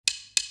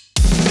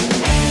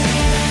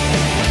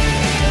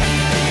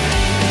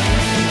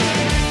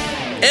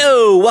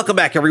welcome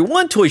back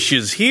everyone, Toy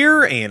Shiz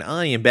here, and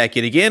I am back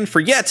yet again for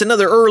yet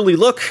another early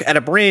look at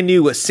a brand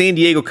new San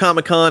Diego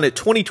Comic-Con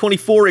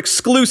 2024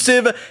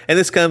 exclusive, and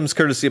this comes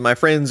courtesy of my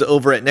friends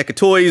over at NECA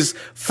Toys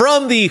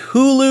from the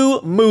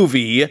Hulu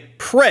movie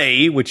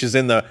Prey, which is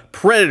in the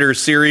Predator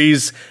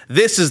series.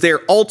 This is their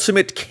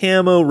ultimate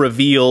camo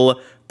reveal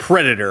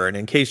Predator, and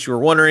in case you were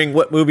wondering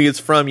what movie it's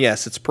from,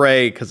 yes, it's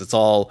Prey, because it's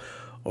all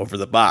over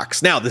the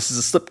box. Now, this is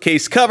a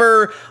slipcase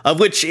cover of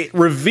which it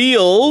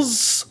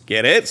reveals,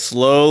 get it,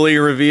 slowly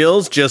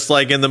reveals, just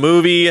like in the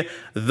movie,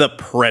 the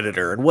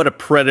Predator. And what a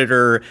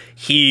Predator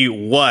he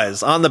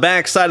was. On the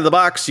back side of the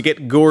box, you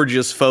get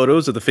gorgeous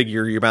photos of the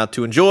figure you're about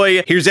to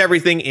enjoy. Here's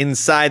everything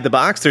inside the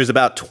box. There's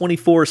about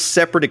 24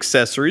 separate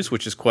accessories,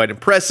 which is quite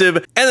impressive.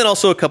 And then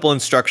also a couple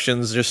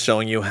instructions just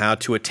showing you how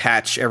to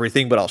attach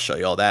everything, but I'll show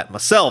you all that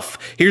myself.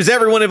 Here's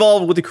everyone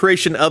involved with the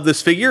creation of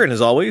this figure, and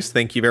as always,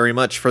 thank you very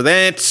much for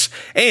that.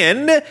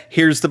 And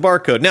here's the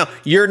barcode. Now,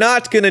 you're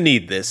not going to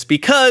need this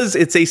because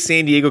it's a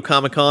San Diego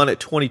Comic-Con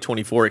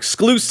 2024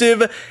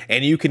 exclusive,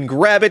 and you can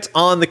grab it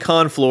on the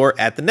con floor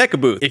at the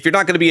NECA booth. If you're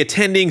not going to be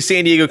attending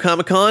San Diego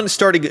Comic-Con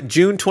starting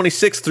June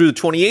 26th through the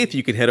 28th,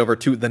 you can head over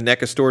to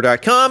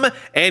thenecastore.com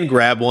and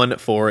grab one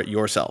for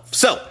yourself.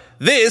 So,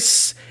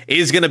 this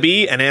is going to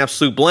be an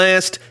absolute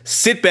blast.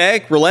 Sit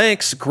back,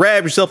 relax,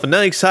 grab yourself a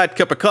nice hot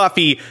cup of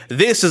coffee.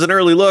 This is an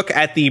early look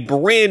at the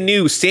brand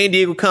new San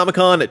Diego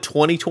Comic-Con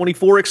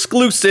 2024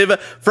 exclusive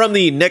from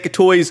the NECA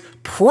Toys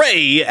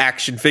Prey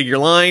action figure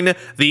line,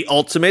 the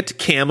ultimate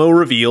camo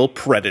reveal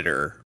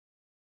Predator.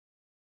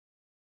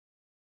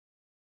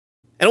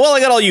 And while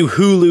I got all you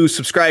Hulu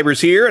subscribers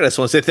here, I just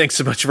want to say thanks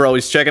so much for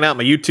always checking out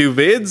my YouTube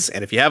vids.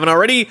 And if you haven't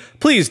already,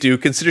 please do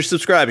consider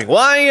subscribing.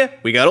 Why?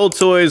 We got old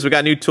toys, we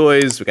got new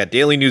toys, we got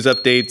daily news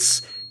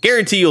updates.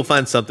 Guarantee you'll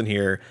find something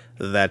here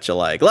that you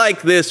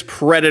like this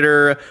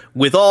Predator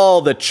with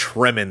all the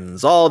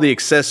trimmings, all the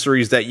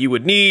accessories that you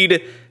would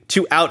need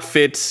to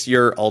outfit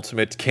your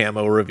ultimate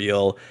camo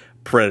reveal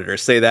Predator.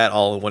 Say that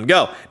all in one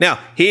go. Now,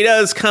 he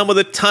does come with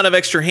a ton of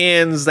extra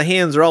hands. The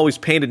hands are always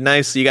painted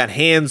nice, so you got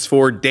hands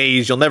for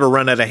days. You'll never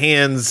run out of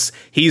hands.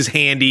 He's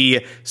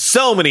handy.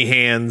 So many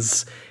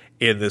hands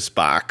in this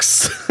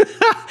box.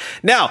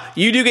 Now,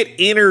 you do get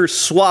inner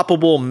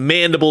swappable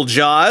mandible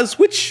jaws,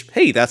 which,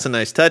 hey, that's a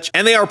nice touch.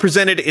 And they are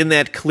presented in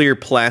that clear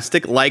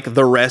plastic like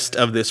the rest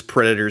of this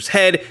Predator's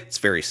head. It's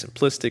very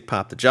simplistic.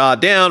 Pop the jaw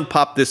down,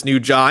 pop this new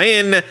jaw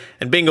in,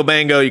 and bingo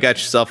bango, you got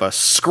yourself a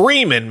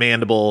screaming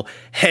mandible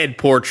head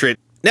portrait.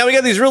 Now, we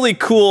got these really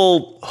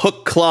cool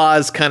hook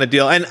claws kind of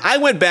deal. And I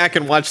went back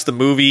and watched the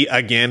movie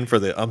again for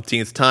the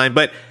umpteenth time,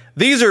 but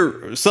these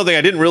are something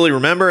I didn't really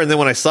remember, and then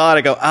when I saw it,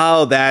 I go,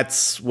 oh,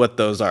 that's what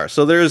those are.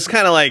 So there's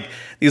kind of like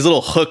these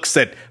little hooks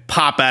that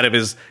pop out of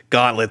his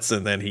gauntlets,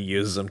 and then he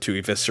uses them to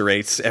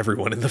eviscerate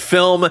everyone in the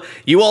film.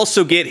 You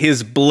also get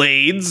his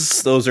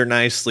blades. Those are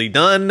nicely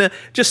done.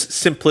 Just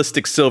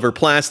simplistic silver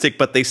plastic,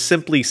 but they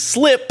simply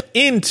slip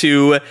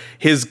into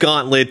his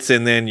gauntlets,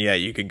 and then, yeah,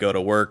 you can go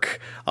to work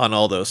on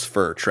all those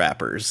fur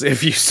trappers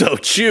if you so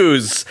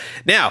choose.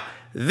 Now,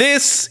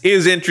 this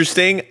is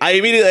interesting. I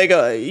immediately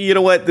go, you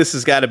know what? This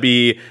has got to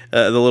be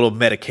the little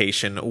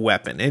medication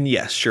weapon. And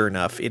yes, sure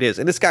enough, it is.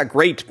 And it's got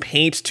great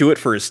paint to it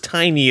for as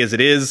tiny as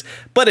it is.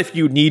 But if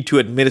you need to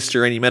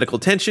administer any medical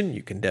attention,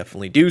 you can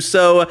definitely do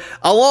so.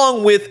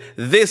 Along with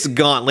this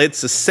gauntlet,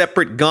 it's a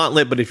separate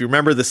gauntlet. But if you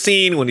remember the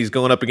scene when he's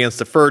going up against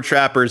the fur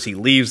trappers, he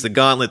leaves the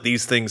gauntlet.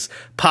 These things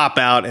pop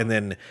out, and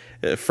then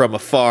from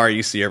afar,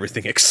 you see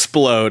everything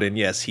explode, and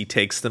yes, he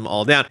takes them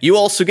all down. You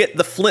also get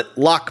the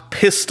flintlock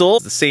pistol,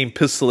 the same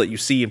pistol that you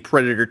see in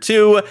Predator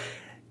 2.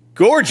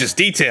 Gorgeous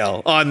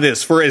detail on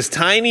this. For as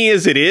tiny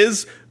as it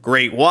is,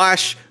 great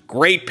wash,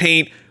 great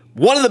paint,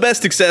 one of the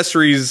best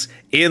accessories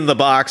in the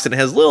box, and it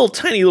has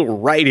tiny little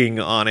writing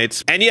on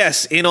it. And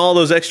yes, in all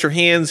those extra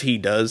hands, he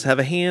does have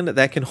a hand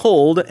that can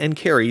hold and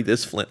carry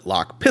this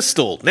flintlock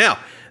pistol. Now,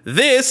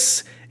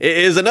 this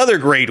is another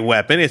great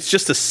weapon. It's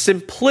just a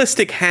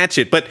simplistic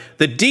hatchet, but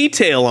the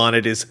detail on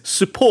it is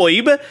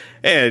superb.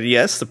 And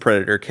yes, the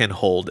Predator can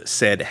hold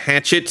said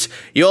hatchet.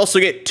 You also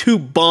get two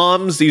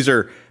bombs. These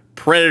are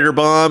Predator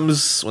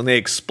bombs. When they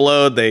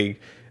explode, they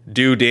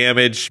do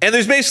damage. And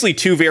there's basically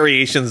two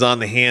variations on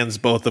the hands,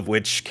 both of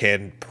which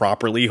can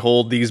properly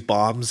hold these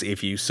bombs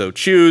if you so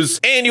choose.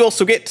 And you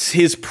also get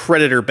his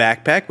Predator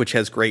backpack, which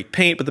has great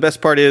paint, but the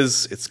best part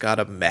is it's got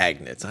a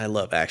magnet. I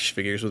love action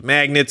figures with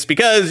magnets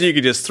because you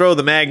can just throw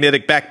the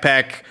magnetic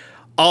backpack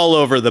all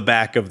over the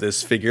back of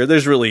this figure.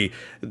 There's really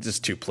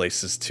just two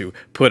places to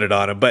put it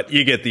on him, but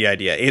you get the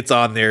idea. It's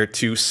on there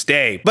to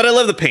stay. But I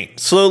love the paint,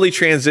 slowly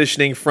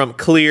transitioning from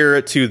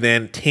clear to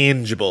then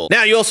tangible.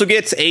 Now, you also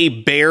get a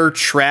bear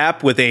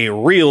trap with a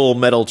real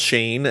metal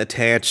chain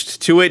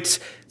attached to it.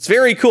 It's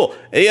very cool.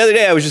 The other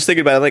day, I was just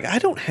thinking about it, like, I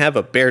don't have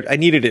a bear. I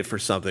needed it for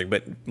something,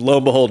 but lo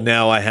and behold,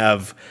 now I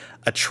have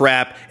a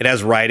trap. It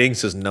has writing,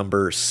 says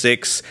number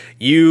 6.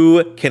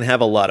 You can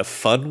have a lot of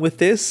fun with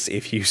this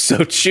if you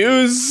so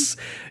choose.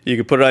 You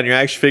can put it on your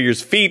action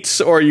figure's feet,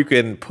 or you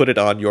can put it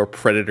on your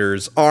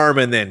Predator's arm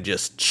and then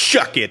just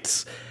chuck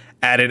it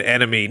at an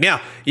enemy. Now,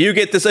 you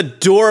get this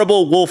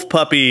adorable wolf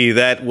puppy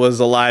that was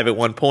alive at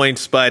one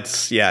point,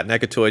 but yeah,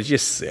 NECA Toys, you're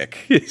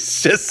sick.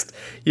 It's just,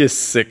 you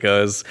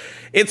sickos.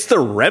 It's the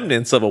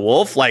remnants of a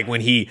wolf, like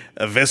when he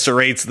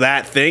eviscerates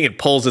that thing and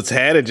pulls its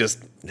head and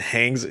just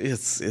hangs.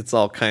 It's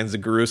all kinds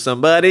of gruesome.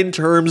 But in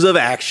terms of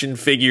action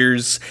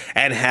figures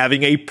and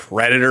having a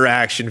Predator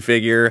action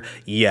figure,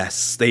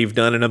 yes, they've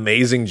done an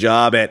amazing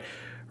job at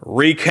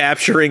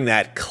recapturing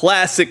that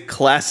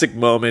classic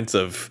moment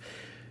of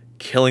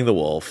killing the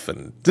wolf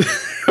and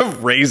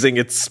raising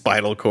its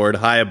spinal cord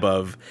high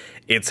above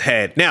its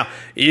head. Now,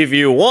 if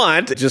you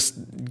want, just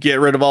get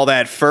rid of all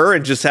that fur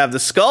and just have the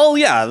skull.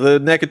 Yeah, the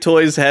NECA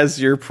Toys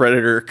has your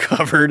Predator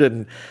covered,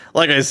 and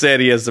like I said,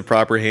 he has the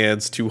proper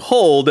hands to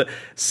hold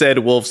said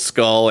wolf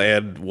skull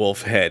and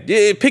wolf head.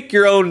 Pick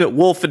your own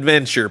wolf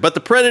adventure. But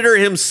the Predator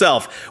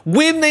himself,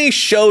 when they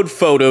showed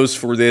photos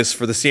for this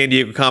for the San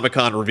Diego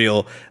Comic-Con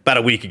reveal about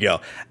a week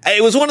ago,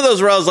 it was one of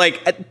those where I was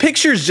like,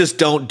 pictures just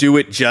don't do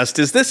it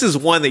justice. This is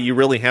one that you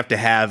really have to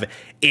have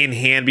in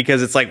hand,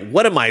 because it's like,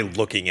 what am I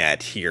looking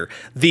at here?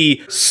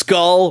 The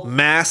skull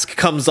mask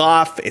comes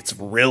off. It's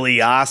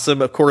really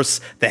awesome. Of course,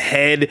 the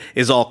head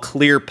is all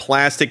clear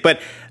plastic, but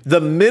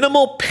the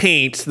minimal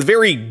paint, the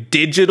very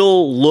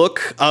digital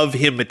look of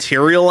him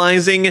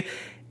materializing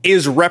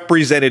is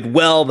represented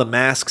well. The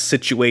mask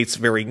situates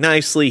very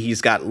nicely.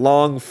 He's got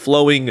long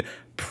flowing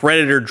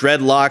Predator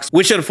dreadlocks,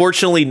 which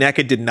unfortunately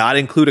NECA did not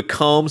include a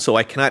comb, so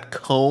I cannot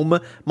comb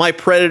my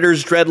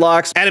Predator's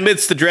dreadlocks. And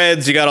amidst the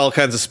dreads, you got all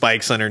kinds of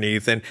spikes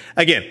underneath. And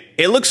again,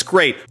 it looks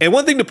great. And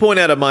one thing to point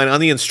out of mine,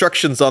 on the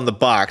instructions on the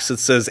box, it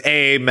says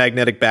A,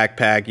 magnetic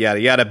backpack, yada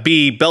yada.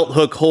 B, belt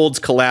hook holds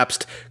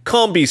collapsed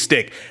combi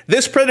stick.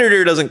 This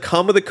Predator doesn't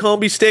come with a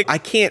combi stick. I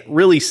can't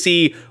really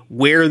see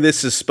where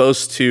this is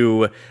supposed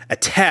to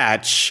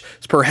attach.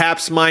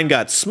 Perhaps mine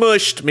got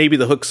smushed, maybe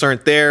the hooks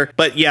aren't there,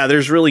 but yeah,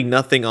 there's really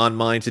nothing on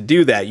mine to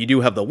do that. You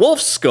do have the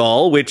wolf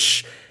skull,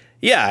 which,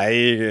 yeah,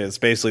 it's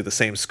basically the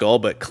same skull,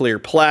 but clear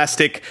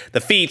plastic. The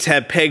feet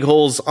have peg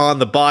holes on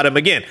the bottom.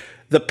 Again,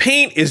 the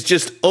paint is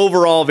just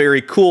overall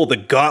very cool. The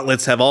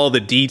gauntlets have all the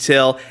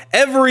detail.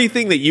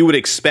 Everything that you would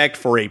expect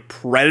for a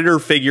Predator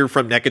figure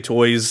from NECA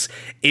Toys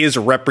is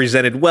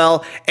represented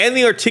well, and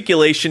the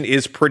articulation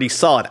is pretty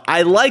solid.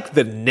 I like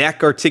the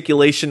neck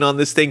articulation on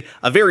this thing.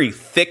 A very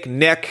thick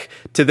neck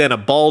to then a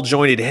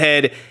ball-jointed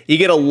head. You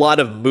get a lot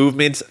of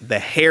movement. The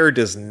hair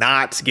does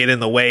not get in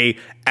the way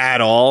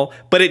at all,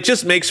 but it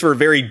just makes for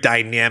very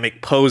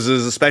dynamic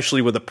poses,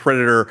 especially with the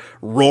Predator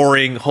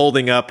roaring,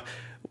 holding up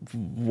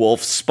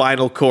wolf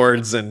spinal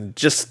cords, and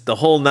just the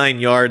whole 9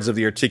 yards of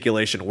the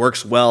articulation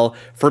works well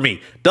for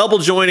me. Double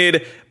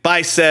jointed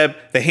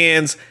bicep, the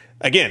hands,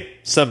 again,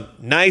 some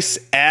nice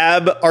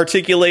ab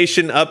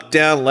articulation, up,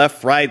 down,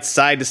 left, right,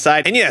 side to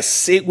side. And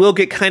yes, it will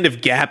get kind of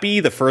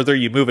gappy the further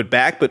you move it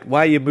back, but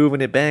why are you moving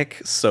it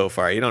back so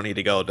far? You don't need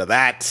to go to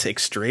that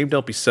extreme.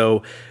 Don't be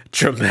so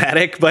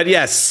dramatic. But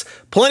yes,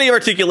 plenty of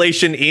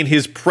articulation in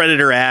his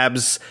Predator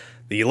abs.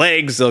 The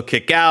legs, they'll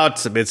kick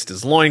out amidst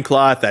his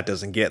loincloth. That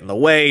doesn't get in the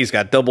way. He's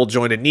got double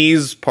jointed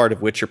knees, part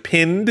of which are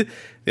pinned.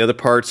 The other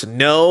parts,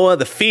 no.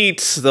 The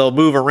feet, they'll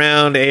move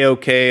around,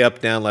 A-OK, up,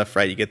 down, left,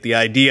 right. You get the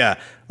idea.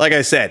 Like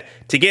I said,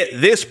 to get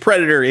this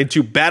Predator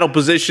into battle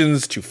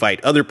positions to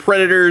fight other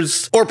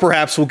Predators, or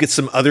perhaps we'll get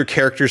some other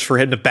characters for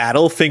him to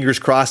battle, fingers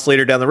crossed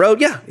later down the road,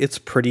 yeah, it's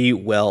pretty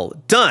well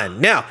done.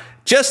 Now,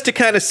 just to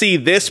kind of see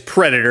this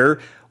Predator,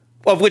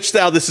 of which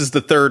now this is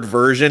the third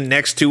version,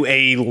 next to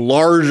a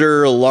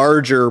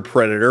larger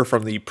Predator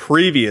from the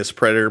previous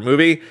Predator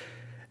movie,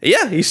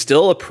 yeah, he's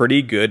still a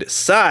pretty good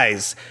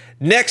size.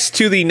 Next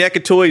to the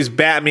NECA Toys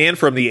Batman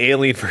from the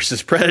Alien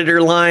vs.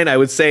 Predator line, I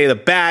would say the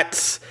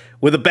Bat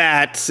with a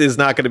bat is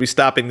not going to be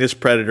stopping this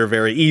Predator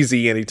very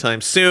easy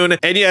anytime soon.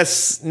 And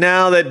yes,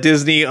 now that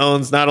Disney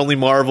owns not only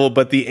Marvel,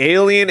 but the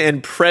Alien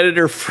and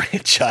Predator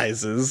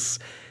franchises,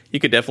 you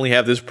could definitely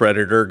have this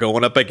Predator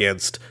going up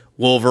against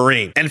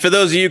Wolverine. And for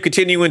those of you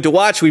continuing to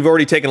watch, we've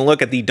already taken a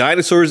look at the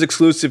Dinosaurs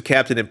exclusive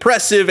Captain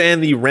Impressive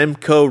and the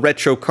Remco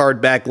retro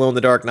card back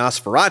glow-in-the-dark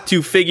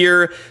Nosferatu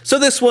figure, so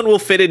this one will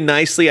fit in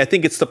nicely. I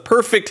think it's the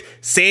perfect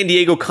San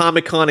Diego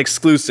Comic-Con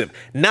exclusive.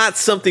 Not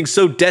something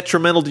so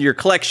detrimental to your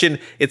collection.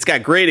 It's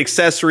got great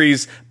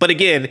accessories, but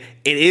again,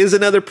 it is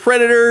another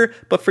Predator,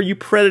 but for you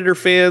Predator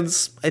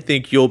fans, I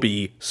think you'll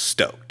be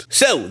stoked.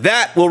 So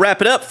that will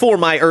wrap it up for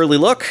my early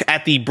look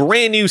at the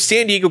brand new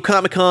San Diego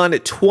Comic-Con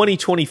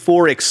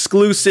 2024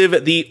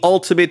 exclusive, the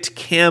Ultimate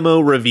Camo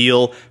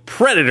Reveal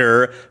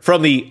Predator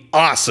from the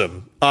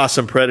awesome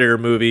Predator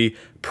movie,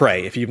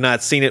 Prey. If you've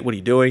not seen it, what are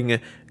you doing?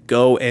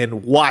 Go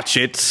and watch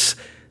it.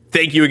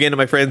 Thank you again to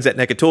my friends at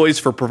NECA Toys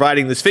for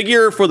providing this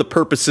figure for the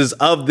purposes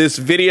of this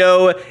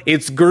video.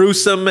 It's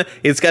gruesome.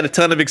 It's got a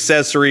ton of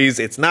accessories.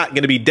 It's not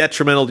going to be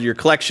detrimental to your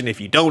collection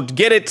if you don't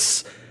get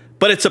it,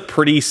 but it's a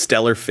pretty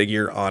stellar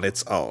figure on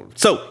its own.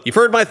 So, you've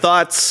heard my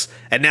thoughts,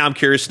 and now I'm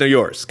curious to know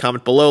yours.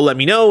 Comment below, let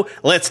me know.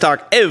 Let's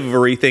talk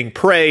everything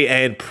Prey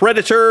and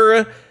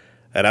Predator.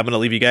 And I'm going to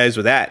leave you guys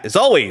with that. As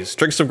always,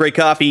 drink some great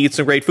coffee, eat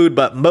some great food,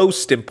 but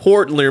most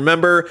importantly,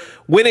 remember,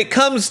 when it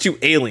comes to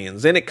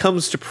aliens and it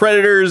comes to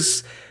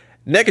predators,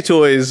 NECA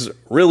Toys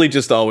really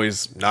just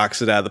always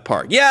knocks it out of the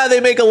park. Yeah, they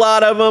make a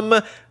lot of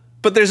them,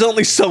 but there's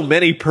only so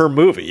many per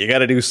movie. You got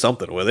to do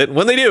something with it. And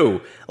when they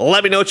do,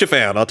 let me know what you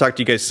found. I'll talk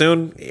to you guys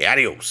soon.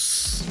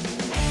 Adios.